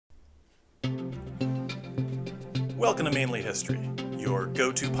Welcome to Mainly History, your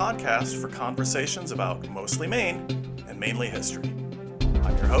go-to podcast for conversations about mostly Maine and mainly history.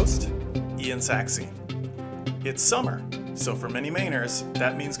 I'm your host, Ian Saxe. It's summer, so for many Mainers,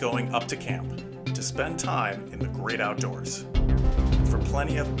 that means going up to camp to spend time in the great outdoors. For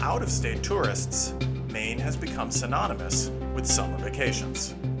plenty of out-of-state tourists, Maine has become synonymous with summer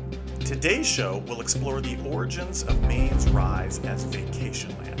vacations. Today's show will explore the origins of Maine's rise as vacation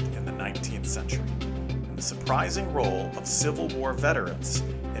land in the 19th century and the surprising role of Civil War veterans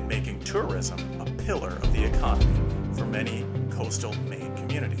in making tourism a pillar of the economy for many coastal Maine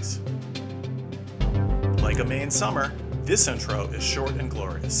communities. Like a Maine summer, this intro is short and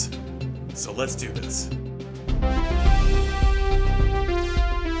glorious. So let's do this.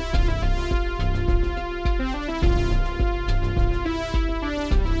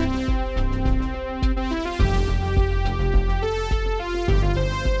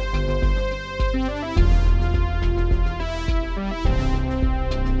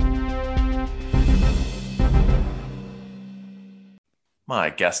 My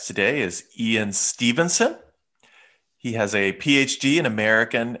guest today is Ian Stevenson. He has a PhD in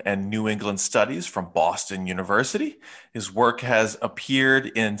American and New England Studies from Boston University. His work has appeared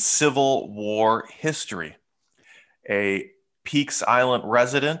in Civil War history. A Peaks Island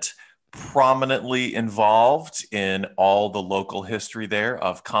resident, prominently involved in all the local history there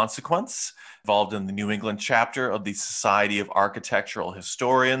of consequence, involved in the New England chapter of the Society of Architectural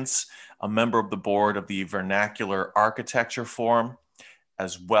Historians, a member of the board of the Vernacular Architecture Forum,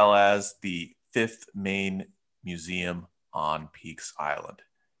 as well as the Fifth Maine Museum on Peaks Island.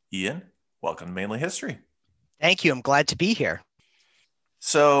 Ian, welcome to Mainly History. Thank you. I'm glad to be here.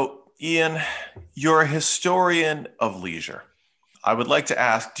 So, Ian, you're a historian of leisure. I would like to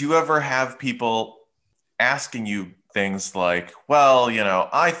ask, do you ever have people asking you things like, well,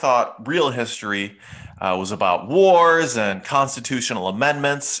 I thought real history was about wars and constitutional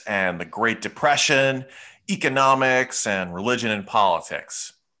amendments and the Great Depression, economics and religion and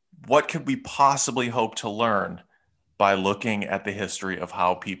politics. What could we possibly hope to learn by looking at the history of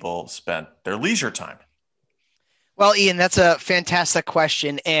how people spent their leisure time? Well, Ian, that's a fantastic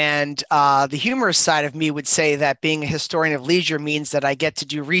question. And the humorous side of me would say that being a historian of leisure means that I get to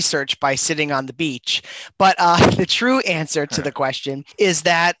do research by sitting on the beach. But the true answer to the question is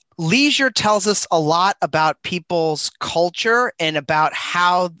that leisure tells us a lot about people's culture and about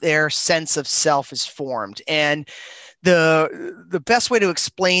how their sense of self is formed. And the best way to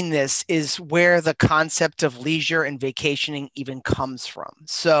explain this is where the concept of leisure and vacationing even comes from.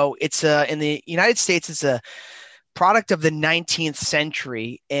 So it's in the United States, it's a product of the 19th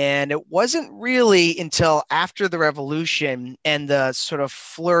century. And it wasn't really until after the Revolution and the sort of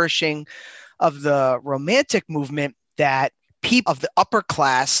flourishing of the Romantic movement that people of the upper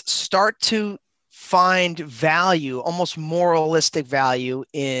class start to find value, almost moralistic value,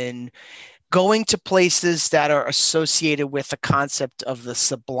 in going to places that are associated with the concept of the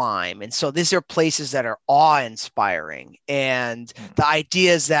sublime. And so these are places that are awe-inspiring. And the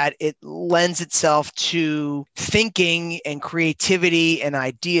idea is that it lends itself to thinking and creativity and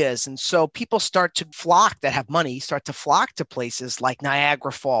ideas. And so people start to flock, that have money, start to flock to places like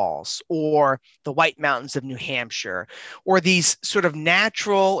Niagara Falls or the White Mountains of New Hampshire, or these sort of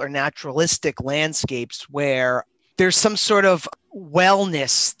natural or naturalistic landscapes where there's some sort of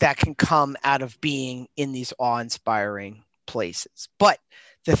wellness that can come out of being in these awe-inspiring places. But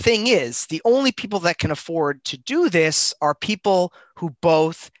the thing is, the only people that can afford to do this are people who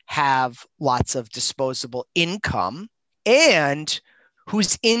both have lots of disposable income and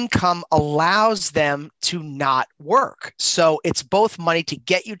whose income allows them to not work. So it's both money to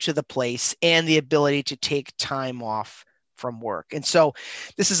get you to the place and the ability to take time off from work. And so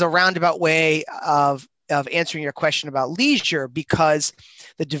this is a roundabout way of answering your question about leisure, because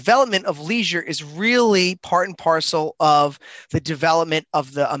the development of leisure is really part and parcel of the development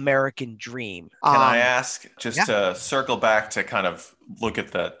of the American dream. Can I ask, just to circle back to kind of look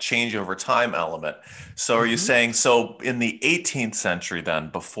at the change over time element? So are you saying, so in the 18th century then,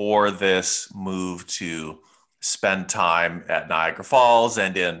 before this move to spend time at Niagara Falls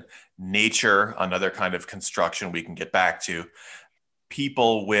and in nature, another kind of construction we can get back to,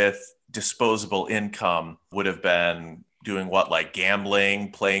 people with disposable income would have been doing what, like gambling,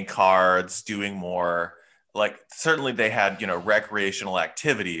 playing cards, doing more, like certainly they had, recreational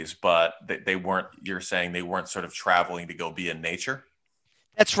activities, but they weren't, you're saying they weren't sort of traveling to go be in nature?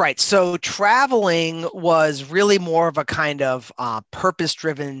 That's right. So traveling was really more of a kind of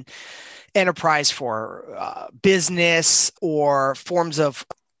purpose-driven enterprise for business or forms of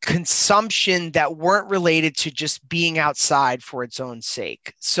consumption that weren't related to just being outside for its own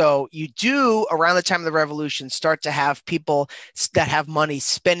sake. So you do, around the time of the revolution, start to have people that have money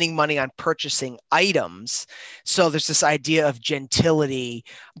spending money on purchasing items. So there's this idea of gentility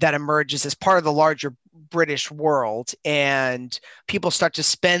that emerges as part of the larger British world, and people start to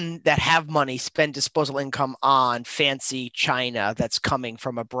spend that have money, spend disposable income on fancy china that's coming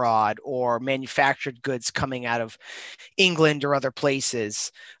from abroad or manufactured goods coming out of England or other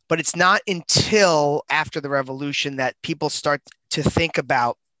places. But it's not until after the revolution that people start to think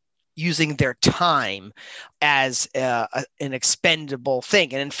about using their time as an expendable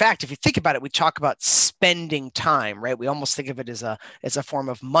thing. And in fact, if you think about it, we talk about spending time, right? We almost think of it as a form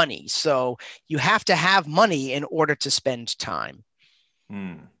of money. So you have to have money in order to spend time.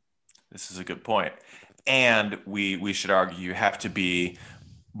 This is a good point. And we should argue you have to be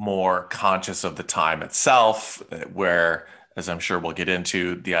more conscious of the time itself, where, as I'm sure we'll get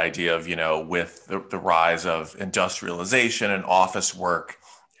into, the idea of, with the rise of industrialization and office work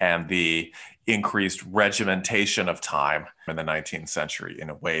and the increased regimentation of time in the 19th century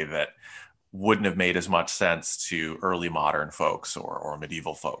in a way that wouldn't have made as much sense to early modern folks or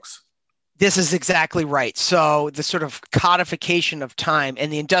medieval folks. This is exactly right. So the sort of codification of time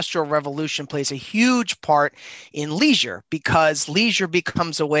and the Industrial Revolution plays a huge part in leisure, because leisure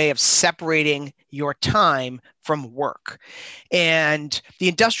becomes a way of separating your time from work. And the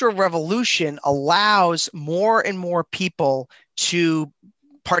Industrial Revolution allows more and more people to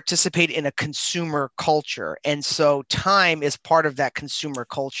participate in a consumer culture. And so time is part of that consumer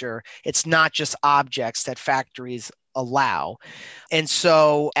culture. It's not just objects that factories allow. And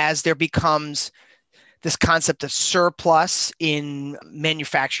so as there becomes this concept of surplus in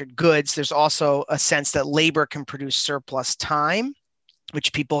manufactured goods, there's also a sense that labor can produce surplus time,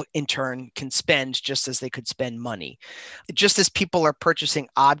 which people in turn can spend just as they could spend money. Just as people are purchasing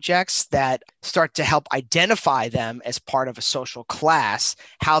objects that start to help identify them as part of a social class,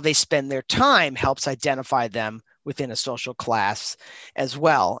 how they spend their time helps identify them within a social class as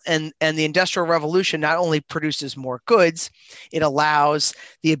well. And the Industrial Revolution not only produces more goods, it allows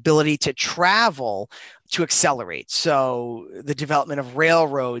the ability to travel to accelerate. So the development of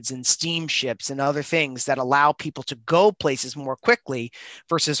railroads and steamships and other things that allow people to go places more quickly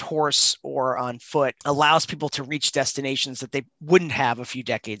versus horse or on foot allows people to reach destinations that they wouldn't have a few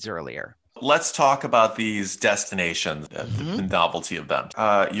decades earlier. Let's talk about these destinations, the novelty of them.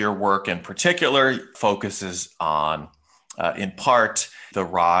 Your work in particular focuses on, in part, the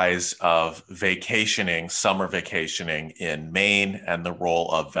rise of vacationing, summer vacationing in Maine, and the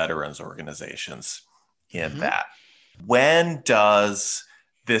role of veterans organizations in that. When does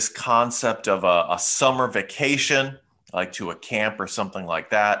this concept of a summer vacation, like to a camp or something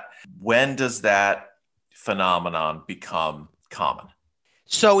like that, when does that phenomenon become common?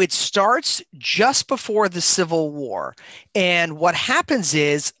 So it starts just before the Civil War. And what happens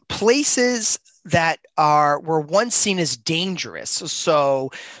is places that were once seen as dangerous,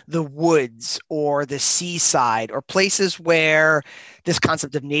 so the woods or the seaside or places where this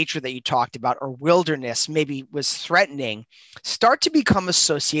concept of nature that you talked about or wilderness maybe was threatening, start to become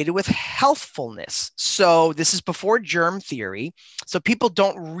associated with healthfulness. So this is before germ theory. So people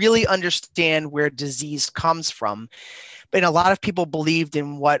don't really understand where disease comes from. And a lot of people believed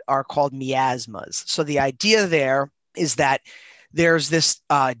in what are called miasmas. So the idea there is that there's this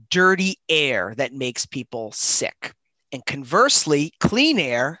dirty air that makes people sick. And conversely, clean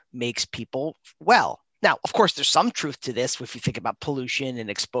air makes people well. Now, of course, there's some truth to this if you think about pollution and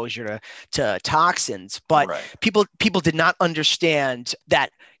exposure to toxins, but people did not understand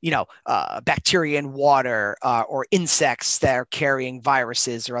that, bacteria in water or insects that are carrying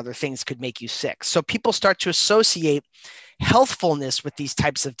viruses or other things could make you sick. So people start to associate healthfulness with these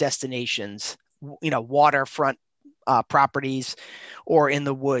types of destinations, waterfront properties or in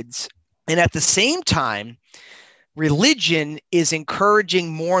the woods. And at the same time, religion is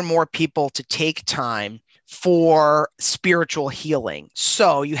encouraging more and more people to take time for spiritual healing.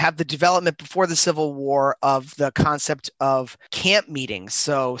 So you have the development before the Civil War of the concept of camp meetings.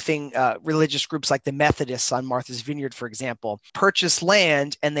 So religious groups like the Methodists on Martha's Vineyard, for example, purchase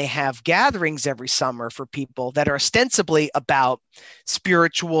land and they have gatherings every summer for people that are ostensibly about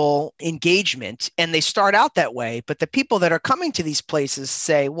spiritual engagement. And they start out that way. But the people that are coming to these places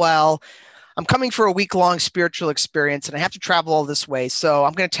say, well, I'm coming for a week-long spiritual experience and I have to travel all this way. So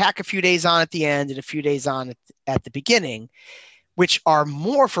I'm going to tack a few days on at the end and a few days on at the beginning. which are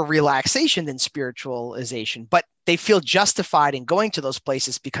more for relaxation than spiritualization, but they feel justified in going to those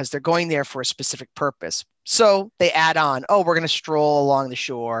places because they're going there for a specific purpose. So they add on, oh, we're going to stroll along the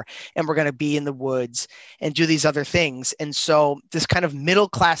shore and we're going to be in the woods and do these other things. And so this kind of middle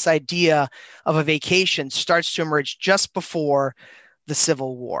class idea of a vacation starts to emerge just before the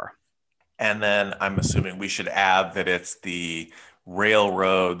Civil War. And then I'm assuming we should add that it's the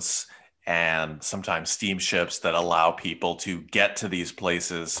railroads and sometimes steamships that allow people to get to these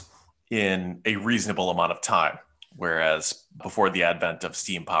places in a reasonable amount of time. Whereas before the advent of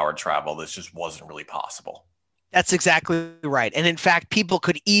steam powered travel, this just wasn't really possible. That's exactly right. And in fact, people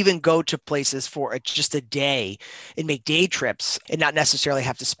could even go to places for just a day and make day trips and not necessarily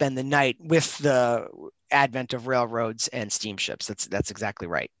have to spend the night with the advent of railroads and steamships. That's exactly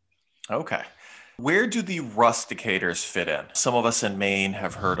right. Okay. Where do the rusticators fit in? Some of us in Maine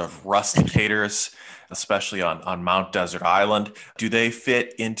have heard of rusticators, especially on Mount Desert Island. Do they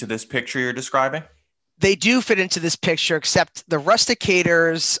fit into this picture you're describing? They do fit into this picture, except the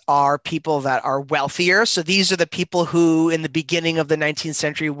rusticators are people that are wealthier. So these are the people who, in the beginning of the 19th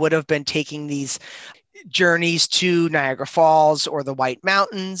century, would have been taking these journeys to Niagara Falls or the White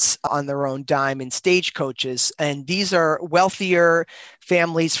Mountains on their own dime in stagecoaches. And these are wealthier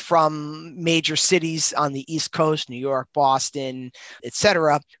families from major cities on the East Coast, New York, Boston,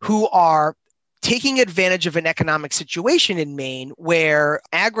 etc., who are taking advantage of an economic situation in Maine where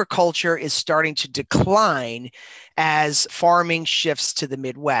agriculture is starting to decline as farming shifts to the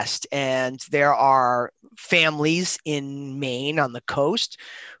Midwest. And there are families in Maine on the coast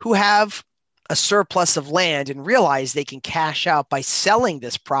who have a surplus of land and realize they can cash out by selling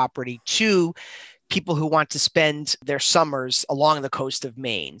this property to people who want to spend their summers along the coast of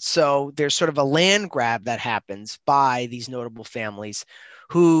Maine. So there's sort of a land grab that happens by these notable families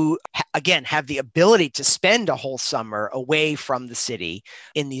who, again, have the ability to spend a whole summer away from the city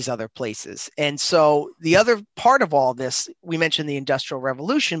in these other places. And so the other part of all this, we mentioned the Industrial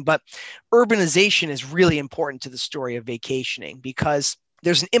Revolution, but urbanization is really important to the story of vacationing because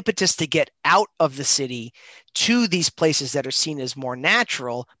there's an impetus to get out of the city to these places that are seen as more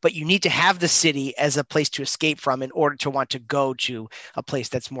natural, but you need to have the city as a place to escape from in order to want to go to a place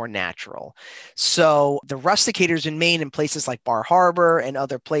that's more natural. So the rusticators in Maine and places like Bar Harbor and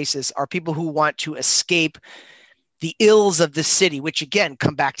other places are people who want to escape the ills of the city, which again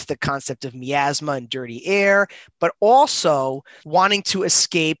come back to the concept of miasma and dirty air, but also wanting to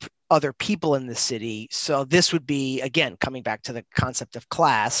escape other people in the city. So this would be, again, coming back to the concept of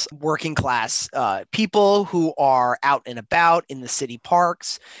class, working class people who are out and about in the city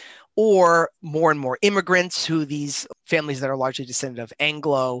parks, or more and more immigrants who these families that are largely descended of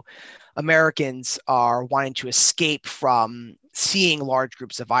Anglo Americans are wanting to escape from seeing large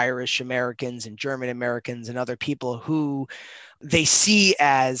groups of Irish Americans and German Americans and other people who they see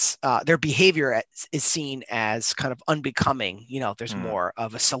as their behavior is seen as kind of unbecoming. You know, there's more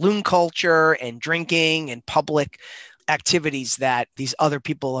of a saloon culture and drinking and public activities that these other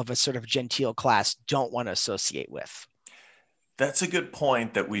people of a sort of genteel class don't want to associate with. That's a good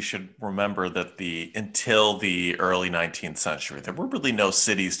point that we should remember that until the early 19th century, there were really no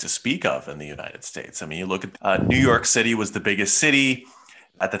cities to speak of in the United States. I mean, you look at New York City was the biggest city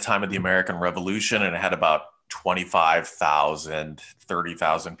at the time of the American Revolution, and it had about 25,000,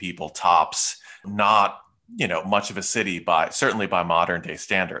 30,000 people tops, not, much of a city certainly by modern day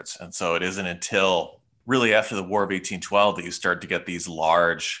standards. And so it isn't until really after the War of 1812 that you start to get these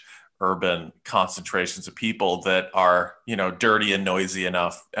large urban concentrations of people that are, dirty and noisy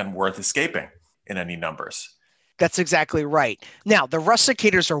enough and worth escaping in any numbers. That's exactly right. Now, the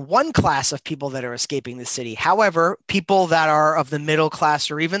rusticators are one class of people that are escaping the city. However, people that are of the middle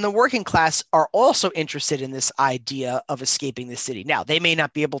class or even the working class are also interested in this idea of escaping the city. Now, they may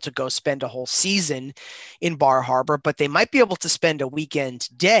not be able to go spend a whole season in Bar Harbor, but they might be able to spend a weekend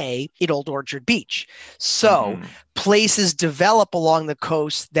day at Old Orchard Beach. So places develop along the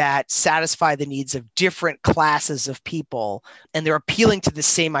coast that satisfy the needs of different classes of people, and they're appealing to the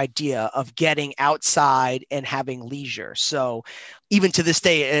same idea of getting outside and having leisure. So even to this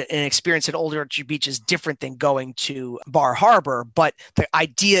day, an experience at Old Orchard Beach is different than going to Bar Harbor, but the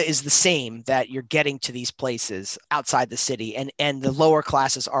idea is the same, that you're getting to these places outside the city, and the lower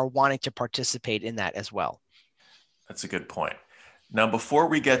classes are wanting to participate in that as well. That's a good point. Now, before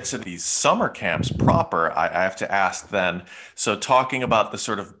we get to these summer camps proper, I have to ask then, so talking about the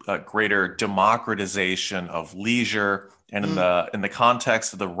sort of greater democratization of leisure and in the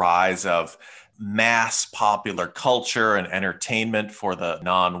context of the rise of mass popular culture and entertainment for the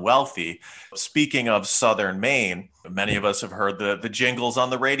non-wealthy. Speaking of Southern Maine, many of us have heard the jingles on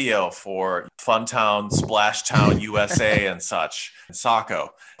the radio for Funtown, Splashtown, USA, and such, Saco.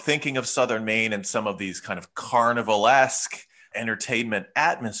 Thinking of Southern Maine and some of these kind of carnivalesque entertainment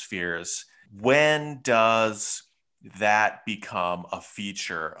atmospheres, when does that become a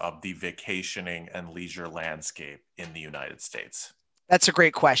feature of the vacationing and leisure landscape in the United States? That's a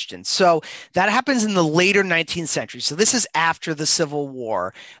great question. So that happens in the later 19th century. So this is after the Civil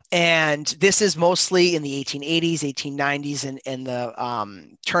War. And this is mostly in the 1880s, 1890s, and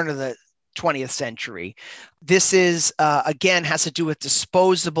the turn of the 20th century. This is, again, has to do with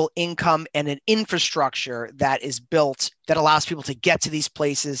disposable income and an infrastructure that is built that allows people to get to these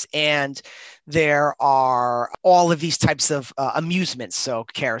places. And there are all of these types of amusements, so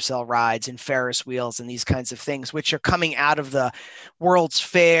carousel rides and Ferris wheels and these kinds of things, which are coming out of the World's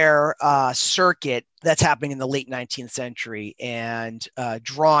Fair circuit that's happening in the late 19th century and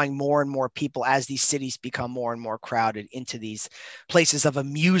drawing more and more people as these cities become more and more crowded into these places of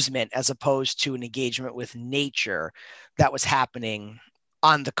amusement as opposed to an engagement with nature that was happening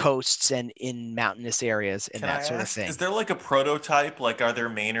on the coasts and in mountainous areas and that sort of thing. Is there like a prototype? Like, are there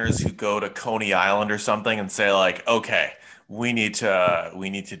Mainers who go to Coney Island or something and say like, okay, we need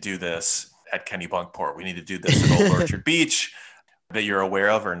to do this at Kennebunkport. We need to do this at Old Orchard Beach that you're aware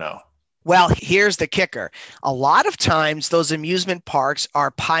of, or no? Well, here's the kicker. A lot of times those amusement parks are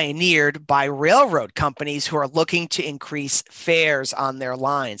pioneered by railroad companies who are looking to increase fares on their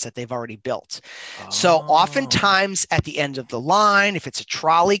lines that they've already built. So oftentimes at the end of the line, if it's a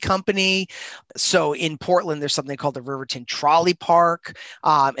trolley company, so in Portland, there's something called the Riverton Trolley Park.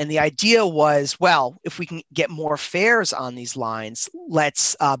 And the idea was, well, if we can get more fares on these lines,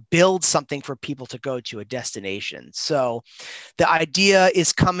 let's build something for people to go to, a destination. So the idea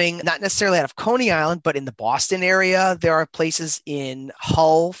is coming not necessarily out of Coney Island, but in the Boston area. There are places in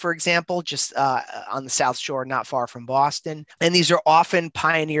Hull, for example, just on the South Shore, not far from Boston. And these are often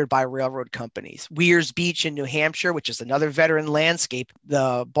pioneered by railroad companies. Weirs Beach in New Hampshire, which is another veteran landscape,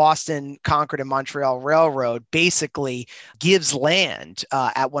 the Boston, Concord, and Montreal Railroad basically gives land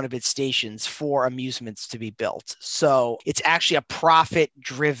at one of its stations for amusements to be built. So it's actually a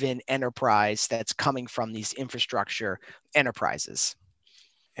profit-driven enterprise that's coming from these infrastructure enterprises.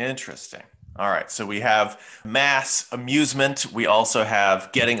 Interesting. All right. So we have mass amusement. We also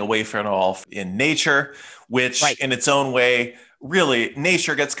have getting away from it all in nature, which in its own way, really,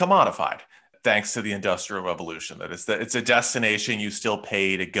 nature gets commodified thanks to the Industrial Revolution. That is, it's a destination you still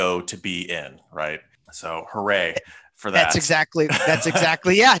pay to go to be in, right? So hooray for that. That's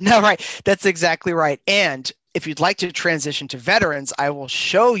exactly, yeah, no, right. That's exactly right. And if you'd like to transition to veterans, I will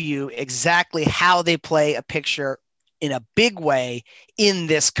show you exactly how they play a picture in a big way in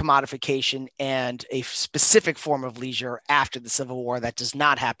this commodification and a specific form of leisure after the Civil War that does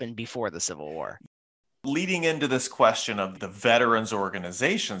not happen before the Civil War. Leading into this question of the veterans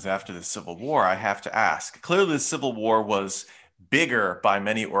organizations after the Civil War, I have to ask, clearly the Civil War was bigger by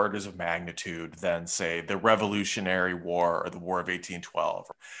many orders of magnitude than, say, the Revolutionary War or the War of 1812.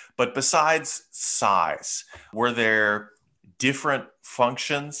 But besides size, were there different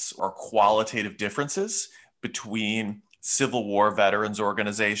functions or qualitative differences between Civil War veterans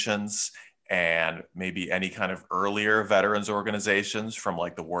organizations and maybe any kind of earlier veterans organizations from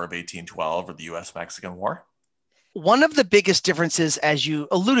like the War of 1812 or the US-Mexican War? One of the biggest differences, as you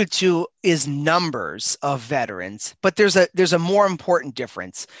alluded to, is numbers of veterans, but there's a more important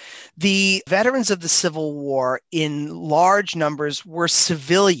difference. The veterans of the Civil War in large numbers were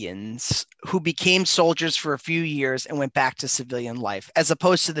civilians who became soldiers for a few years and went back to civilian life, as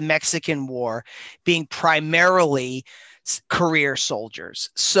opposed to the Mexican War being primarily career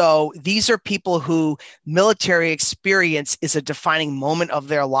soldiers. So these are people who military experience is a defining moment of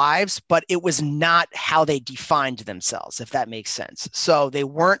their lives, but it was not how they defined themselves, if that makes sense. So they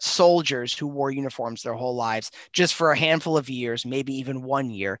weren't soldiers who wore uniforms their whole lives, just for a handful of years, maybe even 1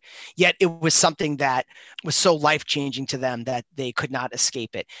 year. Yet it was something that was so life-changing to them that they could not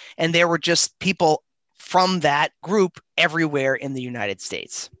escape it. And there were just people from that group everywhere in the United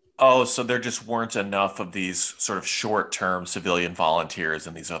States. Oh, so there just weren't enough of these sort of short-term civilian volunteers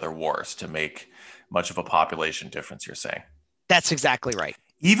in these other wars to make much of a population difference, you're saying? That's exactly right.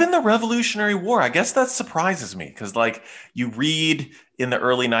 Even the Revolutionary War, I guess that surprises me because, like, you read in the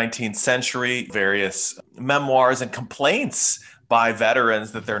early 19th century various memoirs and complaints by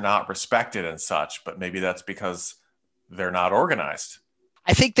veterans that they're not respected and such, but maybe that's because they're not organized.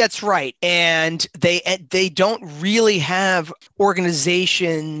 I think that's right. And they don't really have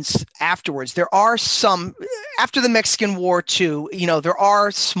organizations afterwards. There are some after the Mexican War too, there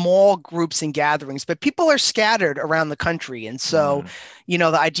are small groups and gatherings, but people are scattered around the country. And so,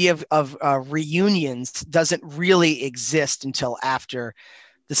 the idea of reunions doesn't really exist until after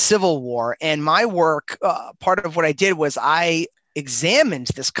the Civil War. And my work, part of what I did was I examined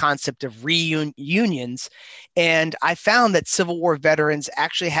this concept of reunions, and I found that Civil War veterans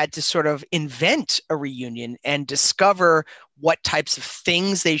actually had to sort of invent a reunion and discover what types of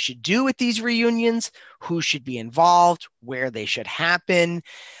things they should do at these reunions, who should be involved, where they should happen,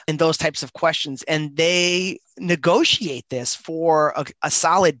 and those types of questions. And they negotiate this for a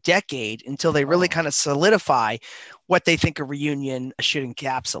solid decade until they really kind of solidify what they think a reunion should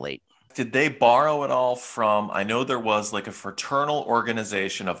encapsulate. Did they borrow it all from, I know there was like a fraternal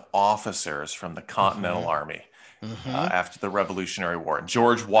organization of officers from the Continental Army after the Revolutionary War.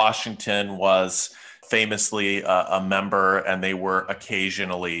 George Washington was famously a member, and they were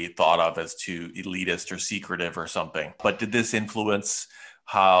occasionally thought of as too elitist or secretive or something. But did this influence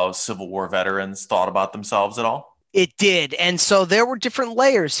how Civil War veterans thought about themselves at all? It did. And so there were different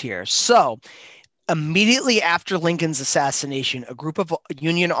layers here. So immediately after Lincoln's assassination, a group of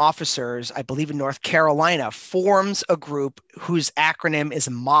Union officers, I believe in North Carolina, forms a group whose acronym is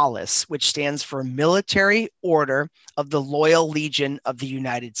MOLLIS, which stands for Military Order of the Loyal Legion of the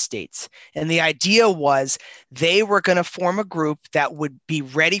United States. And the idea was they were going to form a group that would be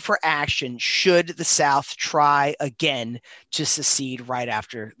ready for action should the South try again to secede right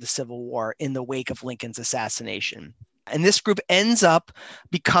after the Civil War in the wake of Lincoln's assassination. And this group ends up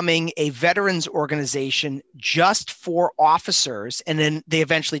becoming a veterans organization just for officers. And then they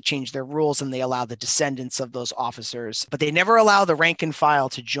eventually change their rules and they allow the descendants of those officers, but they never allow the rank and file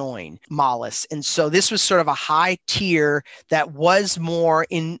to join MOLLIS. And so this was sort of a high tier that was more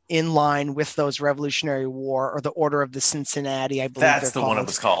in line with those Revolutionary War or the Order of the Cincinnati, I believe. That's the one it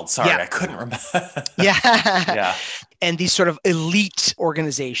was called. Sorry, yeah. I couldn't remember. Yeah. And these sort of elite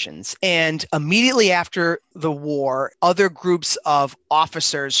organizations. And immediately after the war, other groups of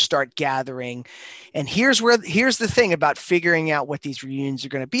officers start gathering. And here's the thing about figuring out what these reunions are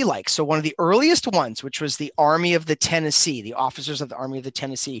going to be like. So one of the earliest ones, which was the Army of the Tennessee, the officers of the Army of the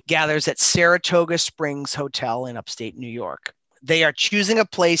Tennessee, gathers at Saratoga Springs Hotel in upstate New York. They are choosing a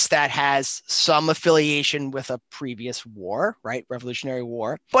place that has some affiliation with a previous war, right? Revolutionary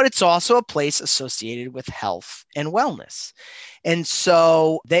War, but it's also a place associated with health and wellness. And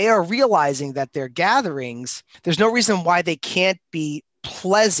so they are realizing that their gatherings, there's no reason why they can't be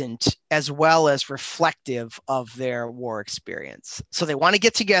pleasant as well as reflective of their war experience. So they want to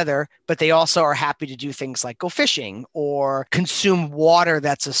get together, but they also are happy to do things like go fishing or consume water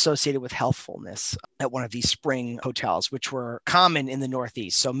that's associated with healthfulness at one of these spring hotels, which were common in the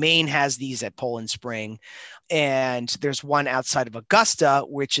Northeast. So Maine has these at Poland Spring. And there's one outside of Augusta,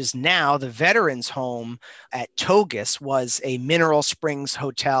 which is now the Veterans Home at Togus, was a mineral springs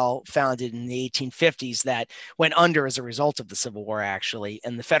hotel founded in the 1850s that went under as a result of the Civil War, actually.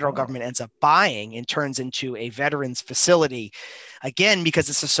 And the federal government ends up buying and turns into a veterans facility, again, because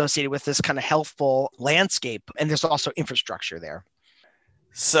it's associated with this kind of healthful landscape. And there's also infrastructure there.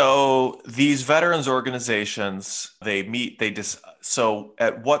 So these veterans organizations, they meet, so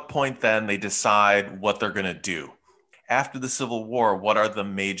at what point then they decide what they're going to do? After the Civil War, what are the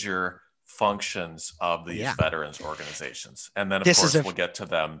major functions of these veterans organizations? And then, of course, we'll get to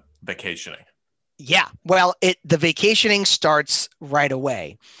them vacationing. Yeah, well, the vacationing starts right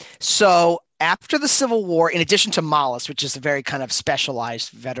away. So after the Civil War, in addition to MOLLIS, which is a very kind of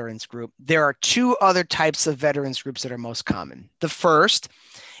specialized veterans group, there are two other types of veterans groups that are most common. The first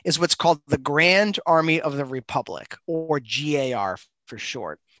is what's called the Grand Army of the Republic, or GAR for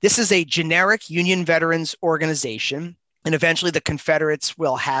short. This is a generic Union veterans organization. And eventually the Confederates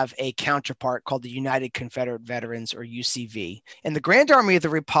will have a counterpart called the United Confederate Veterans, or UCV. And the Grand Army of the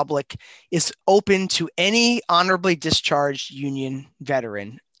Republic is open to any honorably discharged Union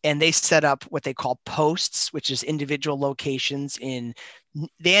veteran. And they set up what they call posts, which is individual locations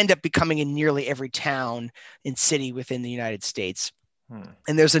they end up becoming in nearly every town and city within the United States.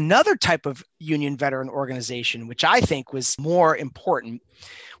 And there's another type of Union veteran organization, which I think was more important,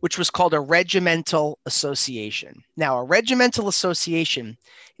 which was called a regimental association. Now, a regimental association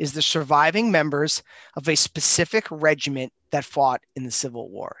is the surviving members of a specific regiment that fought in the Civil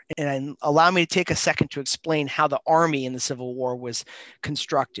War. And allow me to take a second to explain how the Army in the Civil War was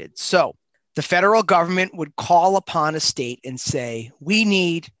constructed. So the federal government would call upon a state and say, we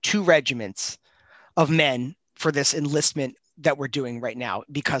need 2 regiments of men for this enlistment that we're doing right now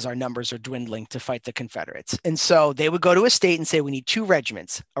because our numbers are dwindling to fight the Confederates. And so they would go to a state and say, we need 2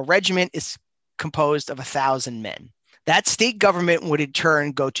 regiments. A regiment is composed of 1,000 men. That state government would in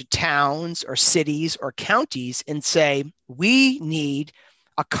turn go to towns or cities or counties and say, we need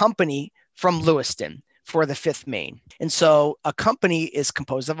a company from Lewiston for the 5th Maine. And so a company is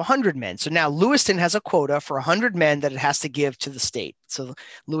composed of 100 men. So now Lewiston has a quota for 100 men that it has to give to the state. So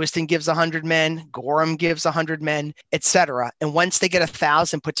Lewiston gives 100 men, Gorham gives 100 men, etc. And once they get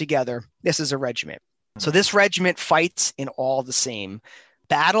 1,000 put together, this is a regiment. So this regiment fights in all the same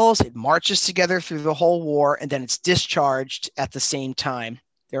battles. It marches together through the whole war, and then it's discharged at the same time.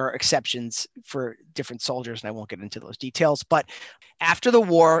 There are exceptions for different soldiers, and I won't get into those details. But after the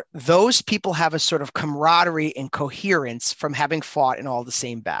war, those people have a sort of camaraderie and coherence from having fought in all the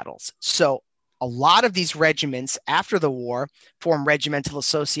same battles. So a lot of these regiments after the war form regimental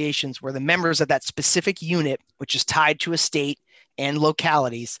associations where the members of that specific unit, which is tied to a state and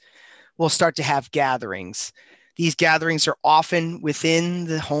localities, will start to have gatherings. These gatherings are often within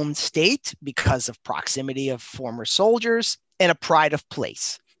the home state because of proximity of former soldiers and a pride of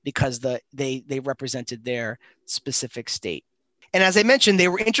place because they represented their specific state. And as I mentioned, they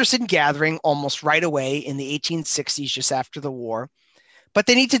were interested in gathering almost right away in the 1860s, just after the war. But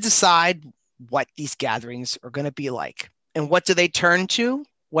they need to decide what these gatherings are going to be like. And what do they turn to?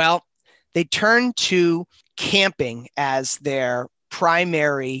 Well, they turn to camping as their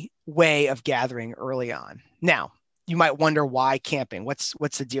primary way of gathering early on. Now, you might wonder why camping. What's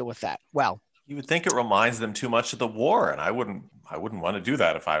the deal with that? Well, you would think it reminds them too much of the war, and I wouldn't want to do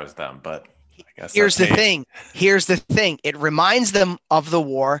that if I was them, but I guess here's the thing. It reminds them of the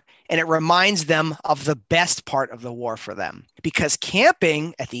war, and it reminds them of the best part of the war for them. Because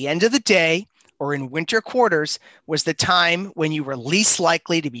camping at the end of the day or in winter quarters was the time when you were least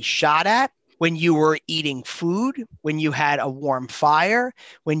likely to be shot at, when you were eating food, when you had a warm fire,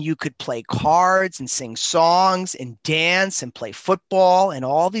 when you could play cards and sing songs and dance and play football and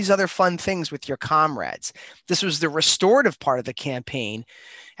all these other fun things with your comrades. This was the restorative part of the campaign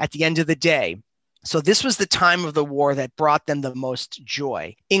at the end of the day. So this was the time of the war that brought them the most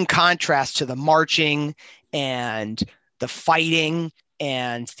joy, in contrast to the marching and the fighting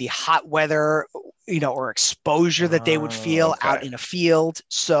and the hot weather, or exposure that they would feel out in a field.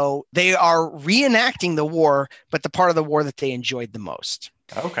 So they are reenacting the war, but the part of the war that they enjoyed the most.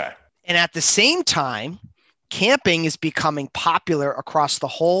 Okay. And at the same time, camping is becoming popular across the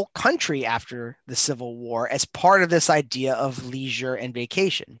whole country after the Civil War as part of this idea of leisure and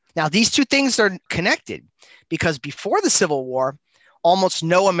vacation. Now, these two things are connected because before the Civil War, almost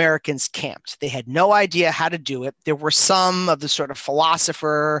no Americans camped. They had no idea how to do it. There were some of the sort of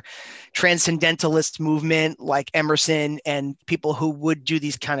philosopher, transcendentalist movement like Emerson and people who would do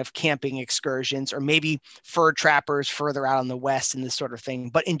these kind of camping excursions, or maybe fur trappers further out in the West and this sort of thing.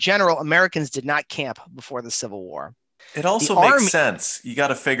 But in general, Americans did not camp before the Civil War. It also makes sense. You got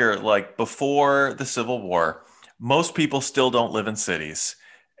to figure, like, before the Civil War, most people still don't live in cities.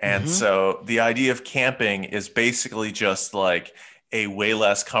 And so the idea of camping is basically just like a way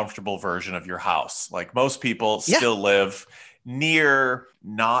less comfortable version of your house. Like, most people still live near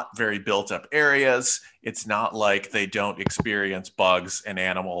not very built up areas. It's not like they don't experience bugs and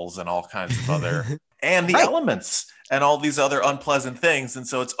animals and all kinds of other and the elements and all these other unpleasant things. And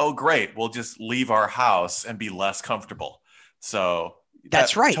so it's, oh, great, we'll just leave our house and be less comfortable. So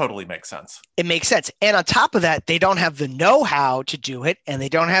that's right. Totally makes sense. It makes sense. And on top of that, they don't have the know-how to do it, and they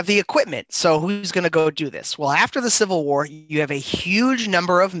don't have the equipment. So who's going to go do this? Well, after the Civil War, you have a huge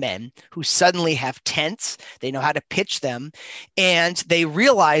number of men who suddenly have tents. They know how to pitch them, and they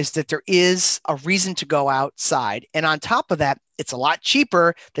realize that there is a reason to go outside. And on top of that, it's a lot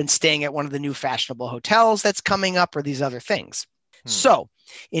cheaper than staying at one of the new fashionable hotels that's coming up or these other things. So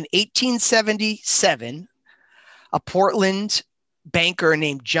in 1877, a Portland banker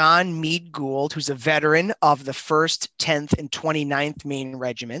named John Meade Gould, who's a veteran of the 1st, 10th, and 29th Maine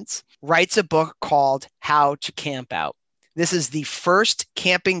regiments, writes a book called How to Camp Out. This is the first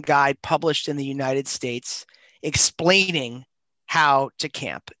camping guide published in the United States explaining how to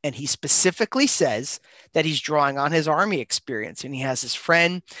camp. And he specifically says that he's drawing on his Army experience. And he has his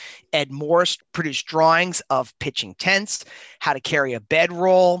friend, Ed Morse, produce drawings of pitching tents, how to carry a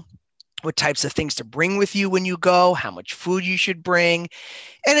bedroll, what types of things to bring with you when you go, how much food you should bring.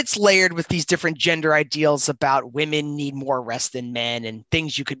 And it's layered with these different gender ideals about women need more rest than men and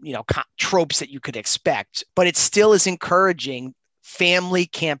things you could, tropes that you could expect. But it still is encouraging family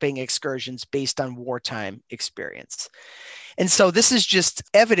camping excursions based on wartime experience. And so this is just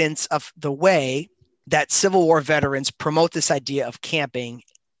evidence of the way that Civil War veterans promote this idea of camping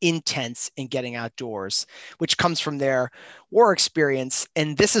in tents and getting outdoors, which comes from their war experience.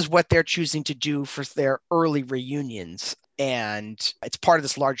 And this is what they're choosing to do for their early reunions. And it's part of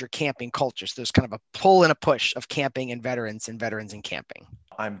this larger camping culture. So there's kind of a pull and a push of camping and veterans and camping.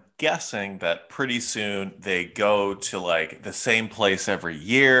 I'm guessing that pretty soon they go to like the same place every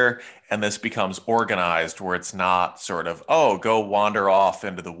year, and this becomes organized where it's not sort of, oh, go wander off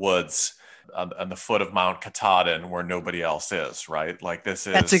into the woods on the foot of Mount Katahdin where nobody else is, right? Like this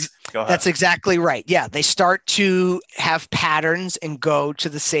is, go ahead. That's exactly right. Yeah, they start to have patterns and go to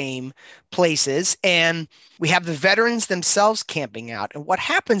the same places. And we have the veterans themselves camping out. And what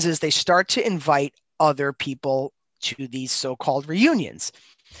happens is they start to invite other people to these so-called reunions.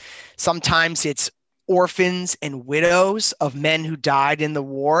 Sometimes it's orphans and widows of men who died in the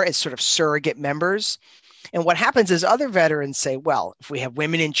war as sort of surrogate members. And what happens is other veterans say, well, if we have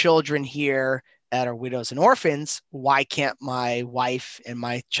women and children here that are widows and orphans, why can't my wife and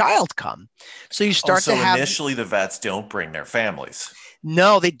my child come? So you start to have... initially the vets don't bring their families.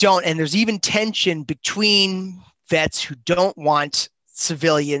 No, they don't. And there's even tension between vets who don't want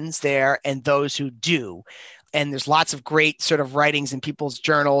civilians there and those who do. And there's lots of great sort of writings in people's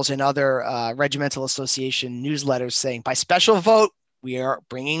journals and other regimental association newsletters saying by special vote, we are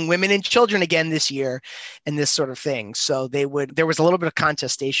bringing women and children again this year and this sort of thing. So there was a little bit of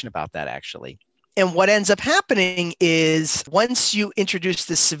contestation about that actually. And what ends up happening is once you introduce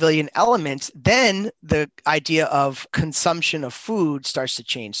this civilian element, then the idea of consumption of food starts to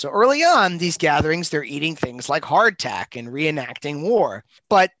change. So early on, these gatherings, they're eating things like hardtack and reenacting war.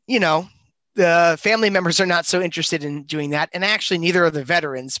 But, the family members are not so interested in doing that. And actually, neither are the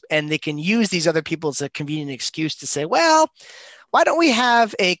veterans. And they can use these other people as a convenient excuse to say, well, why don't we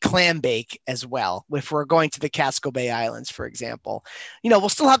have a clam bake as well if we're going to the Casco Bay Islands, for example? We'll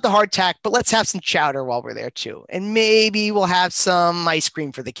still have the hardtack, but let's have some chowder while we're there too. And maybe we'll have some ice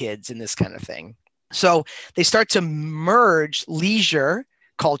cream for the kids and this kind of thing. So they start to merge leisure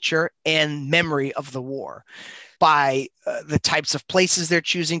culture and memory of the war by the types of places they're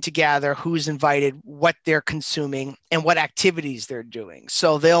choosing to gather, who's invited, what they're consuming, and what activities they're doing.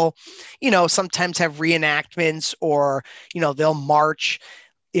 So they'll, sometimes have reenactments or, they'll march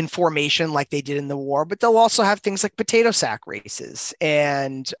in formation like they did in the war, but they'll also have things like potato sack races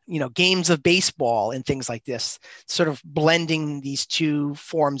and, games of baseball and things like this, sort of blending these two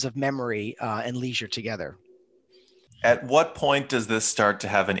forms of memory and leisure together. At what point does this start to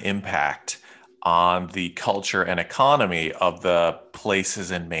have an impact on the culture and economy of the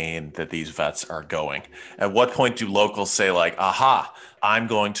places in Maine that these vets are going? At what point do locals say like, aha, I'm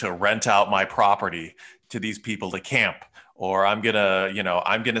going to rent out my property to these people to camp, or I'm going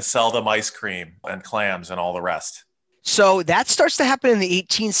to sell them ice cream and clams and all the rest? So that starts to happen in the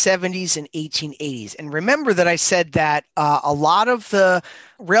 1870s and 1880s. And remember that I said that a lot of the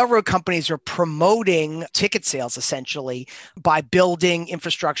railroad companies are promoting ticket sales essentially by building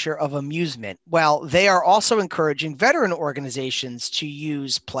infrastructure of amusement. Well, they are also encouraging veteran organizations to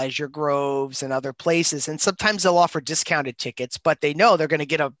use pleasure groves and other places. And sometimes they'll offer discounted tickets, but they know they're going to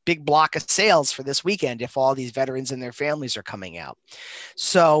get a big block of sales for this weekend if all these veterans and their families are coming out.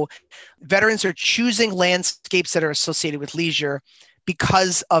 So veterans are choosing landscapes that are associated with leisure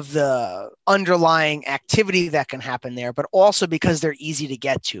because of the underlying activity that can happen there, but also because they're easy to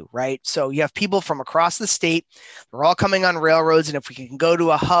get to, right? So you have people from across the state, they're all coming on railroads, and if we can go to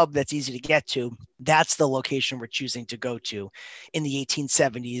a hub that's easy to get to, that's the location we're choosing to go to in the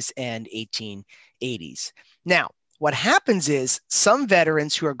 1870s and 1880s. Now, what happens is some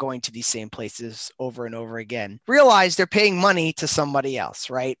veterans who are going to these same places over and over again realize they're paying money to somebody else,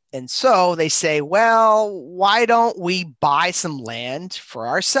 right? And so they say, well, why don't we buy some land for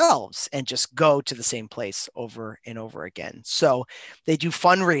ourselves and just go to the same place over and over again? So they do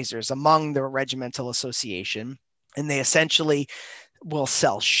fundraisers among the regimental association, and they essentially will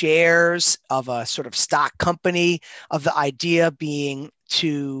sell shares of a sort of stock company, of the idea being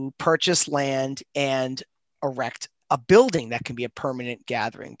to purchase land and erect a building that can be a permanent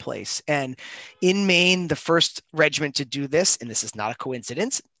gathering place. And in Maine, the first regiment to do this, and this is not a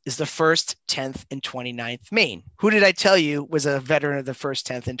coincidence, is the 1st, 10th, and 29th Maine. Who did I tell you was a veteran of the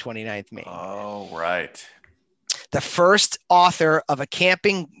 1st, 10th, and 29th Maine? Oh, right. The first author of a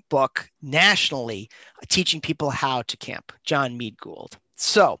camping book nationally teaching people how to camp, John Meade Gould.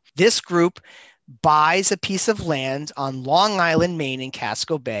 So this group buys a piece of land on Long Island, Maine in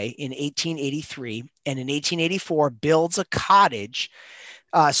Casco Bay in 1883, and in 1884 builds a cottage,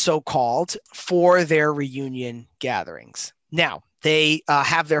 so-called, for their reunion gatherings. Now, they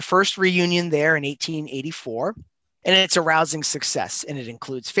have their first reunion there in 1884, and it's a rousing success, and it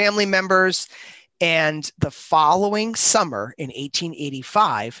includes family members, And the following summer in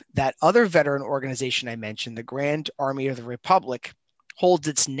 1885, that other veteran organization I mentioned, the Grand Army of the Republic, holds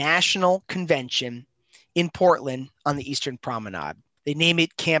its national convention in Portland on the Eastern Promenade. They name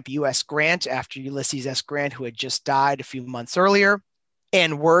it Camp U.S. Grant after Ulysses S. Grant, who had just died a few months earlier.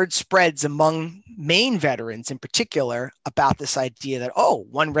 And word spreads among Maine veterans in particular about this idea that,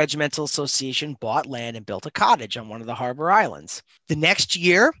 one regimental association bought land and built a cottage on one of the harbor islands. The next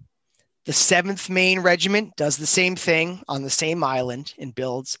year, the 7th Maine Regiment does the same thing on the same island and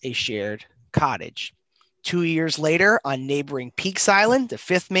builds a shared cottage. 2 years later, on neighboring Peaks Island, the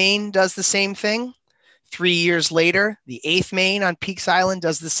 5th Maine does the same thing. 3 years later, the 8th Maine on Peaks Island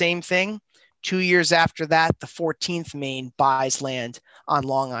does the same thing. 2 years after that, the 14th Maine buys land on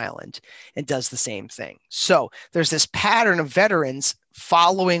Long Island and does the same thing. So there's this pattern of veterans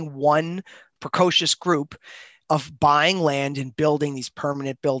following one precocious group of buying land and building these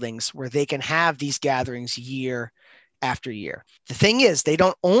permanent buildings where they can have these gatherings year after year. The thing is, they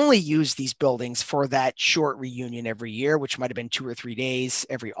don't only use these buildings for that short reunion every year, which might have been 2 or 3 days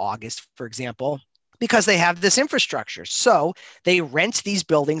every August, for example, because they have this infrastructure. So they rent these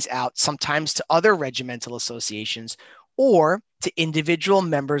buildings out sometimes to other regimental associations or to individual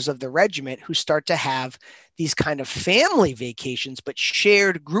members of the regiment who start to have these kind of family vacations, but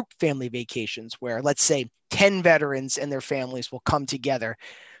shared group family vacations where, let's say, 10 veterans and their families will come together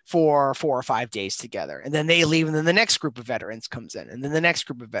for 4 or 5 days together. And then they leave, and then the next group of veterans comes in, and then the next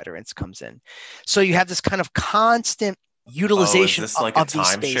group of veterans comes in. So you have this kind of constant utilization is this like of a these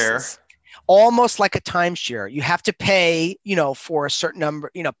timeshare? spaces. Almost like a timeshare. You have to pay, for a certain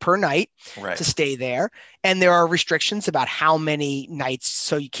number, per night to stay there. And there are restrictions about how many nights.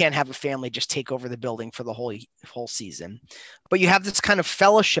 So you can't have a family just take over the building for the whole season. But you have this kind of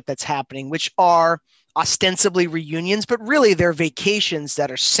fellowship that's happening, which are ostensibly reunions, but really they're vacations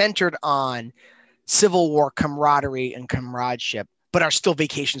that are centered on Civil War camaraderie and comradeship, but are still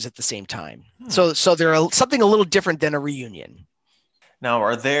vacations at the same time. So they're something a little different than a reunion. Now,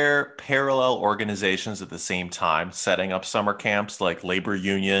 are there parallel organizations at the same time setting up summer camps like labor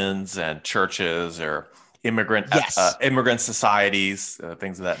unions and churches or immigrant societies,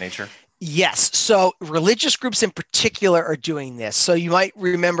 things of that nature? Yes. So religious groups in particular are doing this. So you might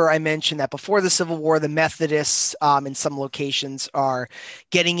remember I mentioned that before the Civil War, the Methodists in some locations are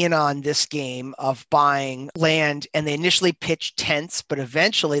getting in on this game of buying land, and they initially pitched tents, but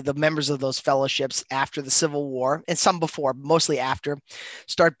eventually the members of those fellowships after the Civil War, and some before, mostly after,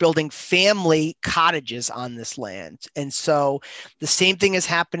 start building family cottages on this land. And so the same thing is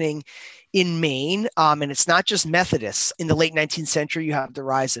happening in Maine, and it's not just Methodists. In the late 19th century, you have the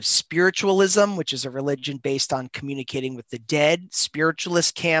rise of spiritualism, which is a religion based on communicating with the dead.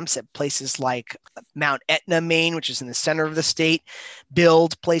 Spiritualist camps at places like Mount Etna, Maine, which is in the center of the state,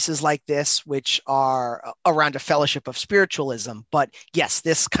 build places like this, which are around a fellowship of spiritualism. But yes,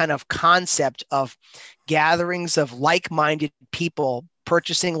 this kind of concept of gatherings of like-minded people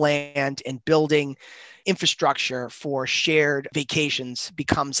purchasing land and building infrastructure for shared vacations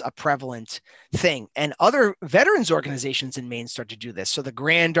becomes a prevalent thing. And other veterans organizations in Maine start to do this. So the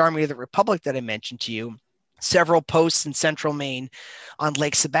Grand Army of the Republic that I mentioned to you, several posts in central Maine on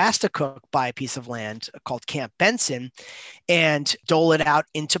Lake Sebasticook buy a piece of land called Camp Benson and dole it out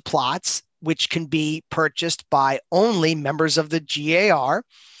into plots, which can be purchased by only members of the GAR.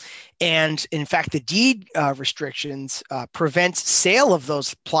 And in fact, the deed restrictions prevent sale of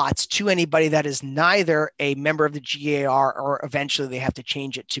those plots to anybody that is neither a member of the GAR or eventually they have to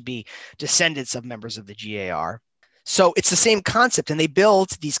change it to be descendants of members of the GAR. So it's the same concept, and they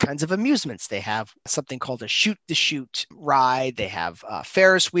build these kinds of amusements. They have something called a shoot-the-chute ride. They have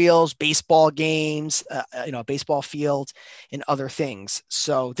Ferris wheels, baseball games, baseball field, and other things.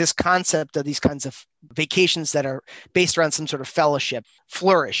 So this concept of these kinds of vacations that are based around some sort of fellowship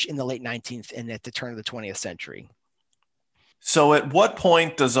flourish in the late 19th and at the turn of the 20th century. So at what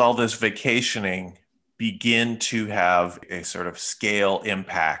point does all this vacationing begin to have a sort of scale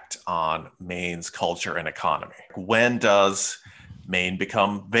impact on Maine's culture and economy? When does Maine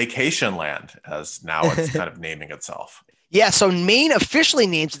become vacation land, as now it's kind of naming itself? Yeah, so Maine officially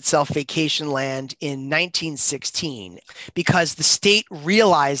names itself Vacation Land in 1916 because the state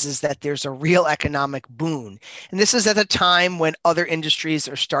realizes that there's a real economic boon. And this is at a time when other industries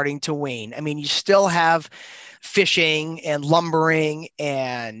are starting to wane. I mean, you still have fishing and lumbering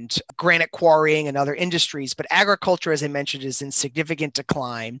and granite quarrying and other industries. But agriculture, as I mentioned, is in significant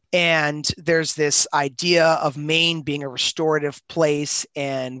decline. And there's this idea of Maine being a restorative place,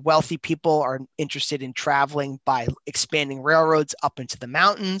 and wealthy people are interested in traveling by expanding railroads up into the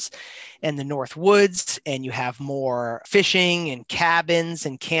mountains and the North Woods, and you have more fishing and cabins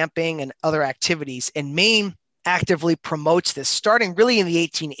and camping and other activities. And Maine actively promotes this starting really in the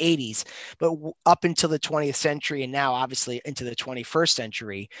 1880s, but up until the 20th century, and now obviously into the 21st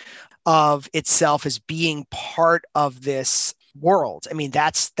century, of itself as being part of this world. I mean,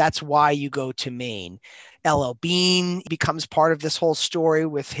 that's why you go to Maine. L.L. Bean becomes part of this whole story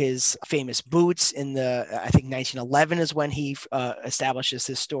with his famous boots in I think 1911 is when he establishes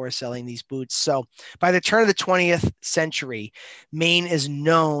his store selling these boots. So by the turn of the 20th century, Maine is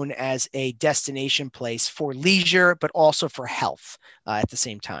known as a destination place for leisure, but also for health at the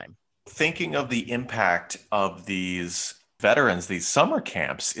same time. Thinking of the impact of these veterans, these summer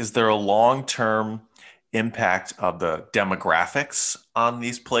camps, is there a long-term impact of the demographics on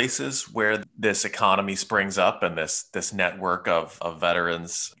these places where this economy springs up and this network of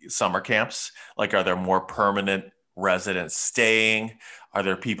veterans summer camps? Like, are there more permanent residents staying? Are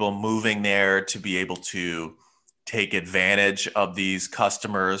there people moving there to be able to take advantage of these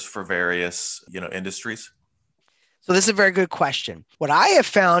customers for various, industries? So this is a very good question. What I have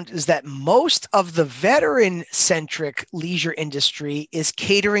found is that most of the veteran-centric leisure industry is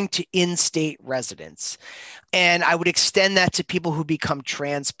catering to in-state residents. And I would extend that to people who become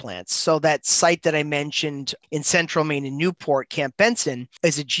transplants. So that site that I mentioned in Central Maine in Newport, Camp Benson,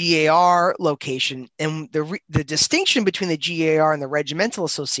 is a GAR location. And the distinction between the GAR and the regimental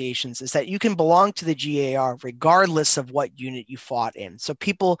associations is that you can belong to the GAR regardless of what unit you fought in. So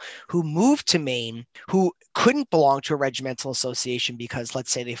people who moved to Maine who couldn't belong to a regimental association because,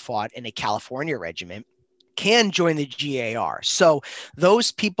 let's say, they fought in a California regiment, can join the GAR. So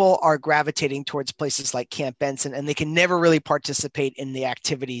those people are gravitating towards places like Camp Benson, and they can never really participate in the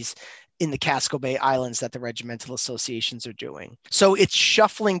activities in the Casco Bay Islands that the regimental associations are doing. So it's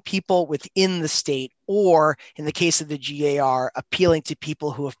shuffling people within the state, or in the case of the GAR, appealing to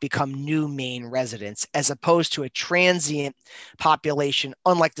people who have become new Maine residents, as opposed to a transient population,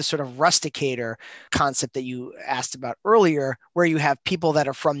 unlike the sort of rusticator concept that you asked about earlier, where you have people that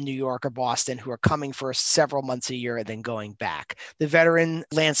are from New York or Boston who are coming for several months a year and then going back. The veteran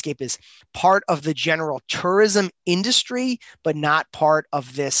landscape is part of the general tourism industry, but not part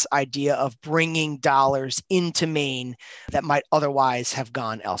of this idea of bringing dollars into Maine that might otherwise have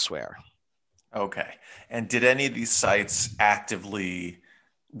gone elsewhere. Okay. And did any of these sites actively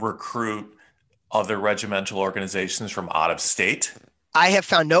recruit other regimental organizations from out of state? I have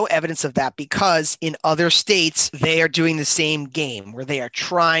found no evidence of that, because in other states, they are doing the same game where they are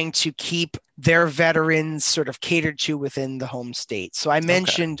trying to keep their veterans sort of catered to within the home state. So I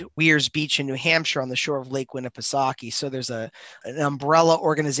mentioned Weirs Beach in New Hampshire on the shore of Lake Winnipesaukee. So there's an umbrella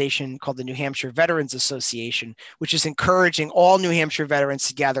organization called the New Hampshire Veterans Association, which is encouraging all New Hampshire veterans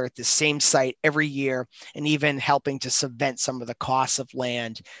to gather at the same site every year, and even helping to subvent some of the costs of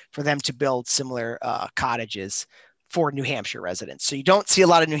land for them to build similar cottages for New Hampshire residents. So you don't see a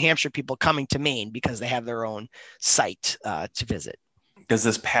lot of New Hampshire people coming to Maine because they have their own site to visit. Does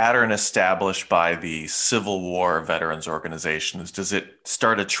this pattern established by the Civil War veterans organizations, does it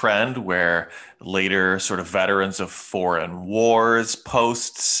start a trend where later sort of veterans of foreign wars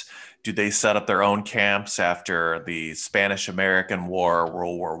posts, do they set up their own camps after the Spanish-American War,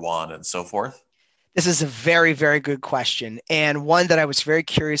 World War I, and so forth? This is a very, very good question, and one that I was very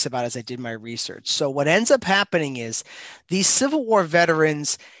curious about as I did my research. So what ends up happening is these Civil War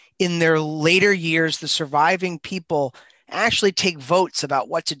veterans, in their later years, the surviving people actually take votes about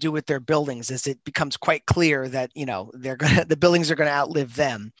what to do with their buildings, as it becomes quite clear that, the buildings are going to outlive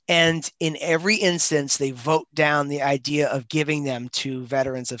them. And in every instance, they vote down the idea of giving them to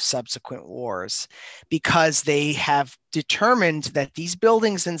veterans of subsequent wars, because they have determined that these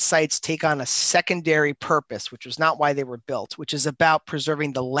buildings and sites take on a secondary purpose, which was not why they were built, which is about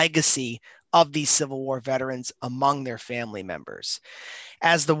preserving the legacy of these Civil War veterans among their family members.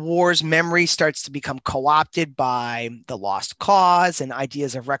 As the war's memory starts to become co-opted by the lost cause and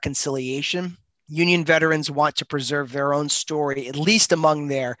ideas of reconciliation, Union veterans want to preserve their own story, at least among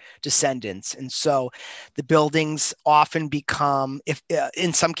their descendants. And so the buildings often become,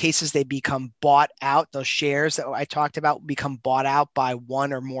 in some cases, they become bought out. Those shares that I talked about become bought out by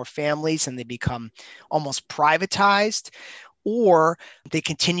one or more families, and they become almost privatized, or they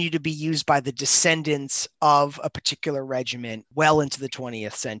continue to be used by the descendants of a particular regiment well into the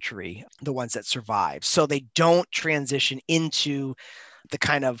 20th century, the ones that survive. So they don't transition into the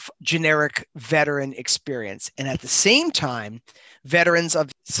kind of generic veteran experience. And at the same time, veterans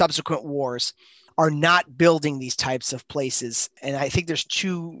of subsequent wars are not building these types of places. And I think there's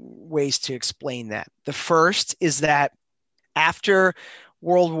two ways to explain that. The first is that after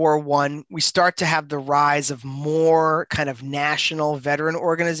World War I, we start to have the rise of more kind of national veteran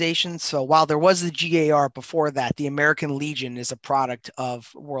organizations. So while there was the GAR before that, the American Legion is a product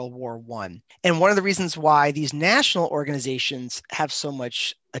of World War I. And one of the reasons why these national organizations have so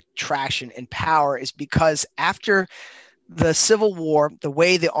much attraction and power is because after the Civil War, the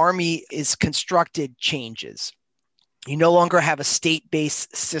way the Army is constructed changes. You no longer have a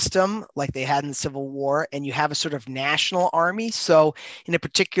state-based system like they had in the Civil War, and you have a sort of national army. So in a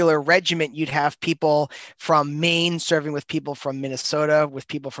particular regiment, you'd have people from Maine serving with people from Minnesota, with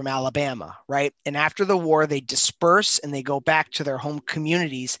people from Alabama, right? And after the war, they disperse and they go back to their home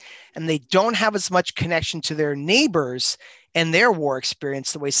communities, and they don't have as much connection to their neighbors and their war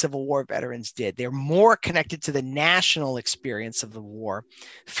experience the way Civil War veterans did. They're more connected to the national experience of the war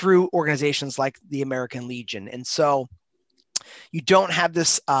through organizations like the American Legion. And so you don't have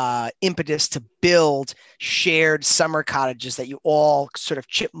this impetus to build shared summer cottages that you all sort of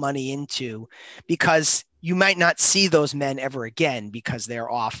chip money into, because you might not see those men ever again because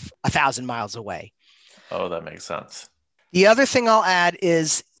they're off 1,000 miles away. Oh, that makes sense. The other thing I'll add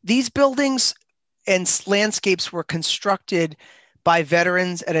is these buildings and landscapes were constructed by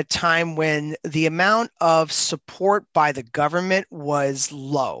veterans at a time when the amount of support by the government was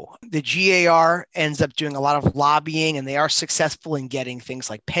low. The GAR ends up doing a lot of lobbying, and they are successful in getting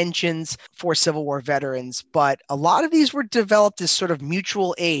things like pensions for Civil War veterans. But a lot of these were developed as sort of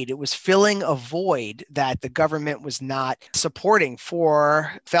mutual aid. It was filling a void that the government was not supporting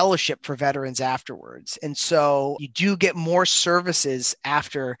for fellowship for veterans afterwards. And so you do get more services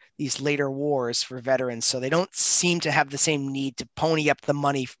after these later wars for veterans. So they don't seem to have the same need to pony up the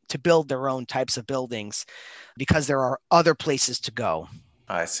money to build their own types of buildings because there are other places to go.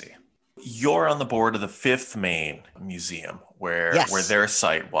 I see. You're on the board of the 5th Maine Museum where their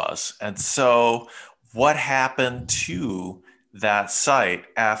site was. And so what happened to that site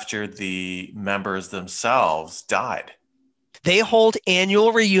after the members themselves died? They hold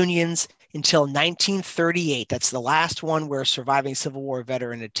annual reunions until 1938. That's the last one where a surviving Civil War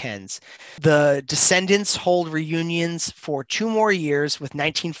veteran attends. The descendants hold reunions for 2 more years, with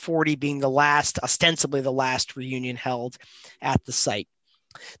 1940 being the last, ostensibly the last reunion held at the site.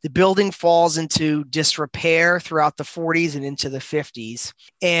 The building falls into disrepair throughout the 40s and into the 50s.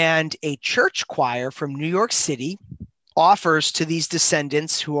 And a church choir from New York City offers to these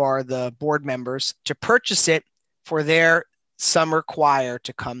descendants, who are the board members, to purchase it for their summer choir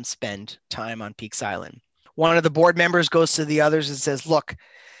to come spend time on Peaks Island. One of the board members goes to the others and says, look,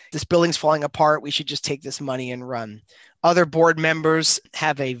 this building's falling apart. We should just take this money and run. Other board members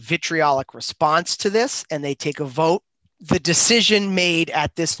have a vitriolic response to this, and they take a vote. The decision made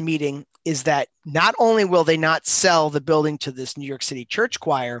at this meeting is that not only will they not sell the building to this New York City church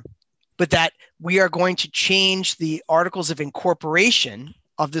choir, but that we are going to change the articles of incorporation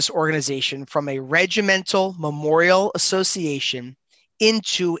of this organization from a regimental memorial association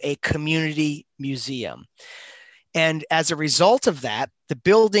into a community museum. And as a result of that, the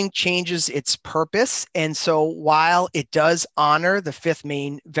building changes its purpose. And so while it does honor the 5th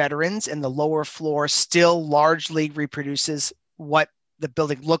Maine veterans, and the lower floor still largely reproduces what the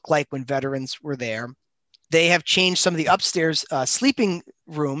building looked like when veterans were there, they have changed some of the upstairs sleeping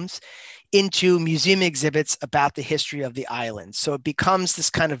rooms into museum exhibits about the history of the island. So it becomes this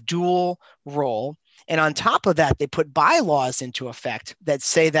kind of dual role. And on top of that, they put bylaws into effect that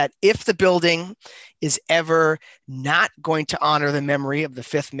say that if the building is ever not going to honor the memory of the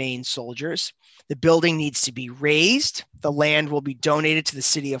 5th Maine soldiers, the building needs to be razed. The land will be donated to the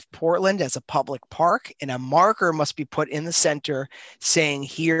city of Portland as a public park, and a marker must be put in the center saying,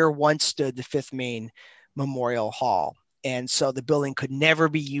 here once stood the 5th Maine Memorial Hall. And so the building could never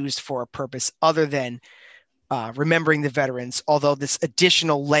be used for a purpose other than remembering the veterans, although this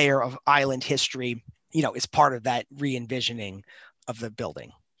additional layer of island history, is part of that re-envisioning of the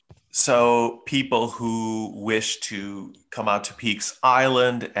building. So people who wish to come out to Peaks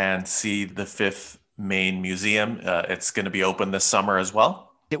Island and see the 5th Maine Museum, it's going to be open this summer as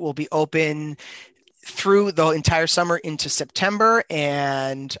well? It will be open through the entire summer into September,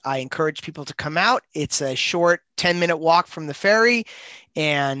 and I encourage people to come out. It's a short 10-minute walk from the ferry,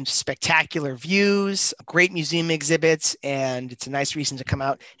 and spectacular views, great museum exhibits, and it's a nice reason to come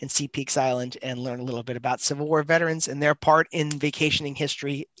out and see Peaks Island and learn a little bit about Civil War veterans and their part in vacationing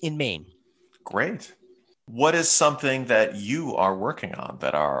history in Maine. Great. What is something that you are working on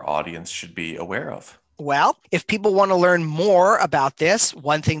that our audience should be aware of? Well, if people want to learn more about this,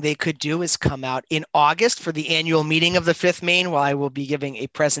 one thing they could do is come out in August for the annual meeting of the 5th Maine, where I will be giving a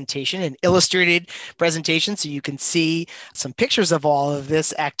presentation, an illustrated presentation, so you can see some pictures of all of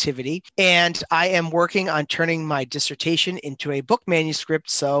this activity. And I am working on turning my dissertation into a book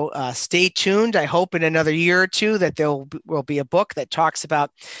manuscript, so stay tuned. I hope in another year or two that there will be a book that talks about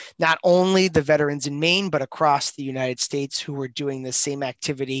not only the veterans in Maine, but across the United States who were doing the same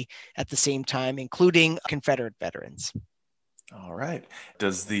activity at the same time, including Confederate veterans. All right.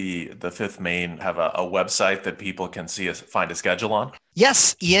 Does the 5th Maine have a website that people can find a schedule on?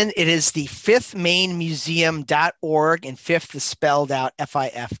 Yes, Ian, it is the 5thMaineMuseum.org, and 5th is spelled out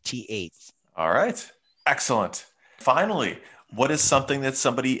FIFT8. All right. Excellent. Finally, what is something that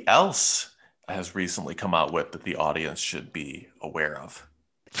somebody else has recently come out with that the audience should be aware of?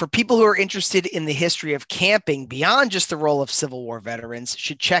 For people who are interested in the history of camping beyond just the role of Civil War veterans,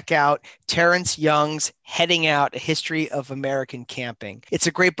 should check out Terrence Young's Heading Out: A History of American Camping. It's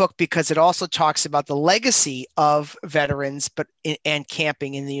a great book because it also talks about the legacy of veterans and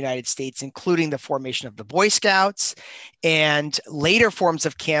camping in the United States, including the formation of the Boy Scouts and later forms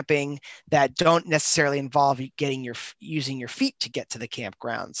of camping that don't necessarily involve using your feet to get to the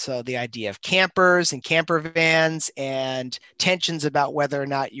campground. So the idea of campers and camper vans and tensions about whether or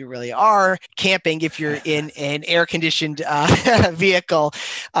not you really are camping if you're in an air-conditioned vehicle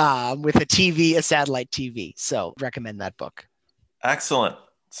with a satellite TV. So recommend that book. Excellent.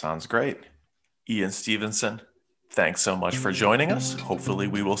 Sounds great. Ian Stevenson, thanks so much for joining us. Hopefully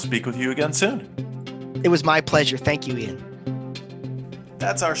we will speak with you again soon. It was my pleasure. Thank you, Ian.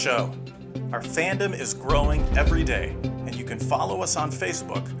 That's our show. Our fandom is growing every day, and you can follow us on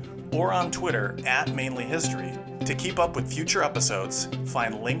Facebook or on Twitter @MainlyHistory to keep up with future episodes,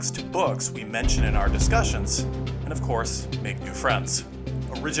 find links to books we mention in our discussions, and of course, make new friends.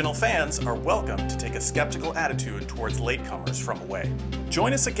 Original fans are welcome to take a skeptical attitude towards latecomers from away.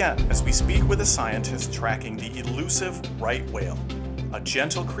 Join us again as we speak with a scientist tracking the elusive right whale, a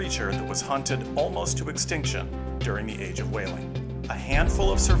gentle creature that was hunted almost to extinction during the Age of Whaling. A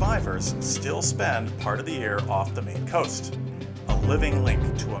handful of survivors still spend part of the year off the Maine coast, a living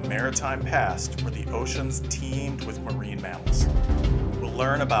link to a maritime past where the oceans teemed with marine mammals. We'll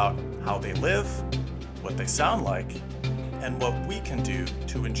learn about how they live, what they sound like, and what we can do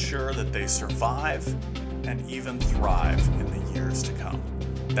to ensure that they survive and even thrive in the years to come.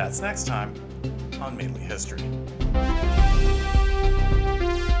 That's next time on Mainly History.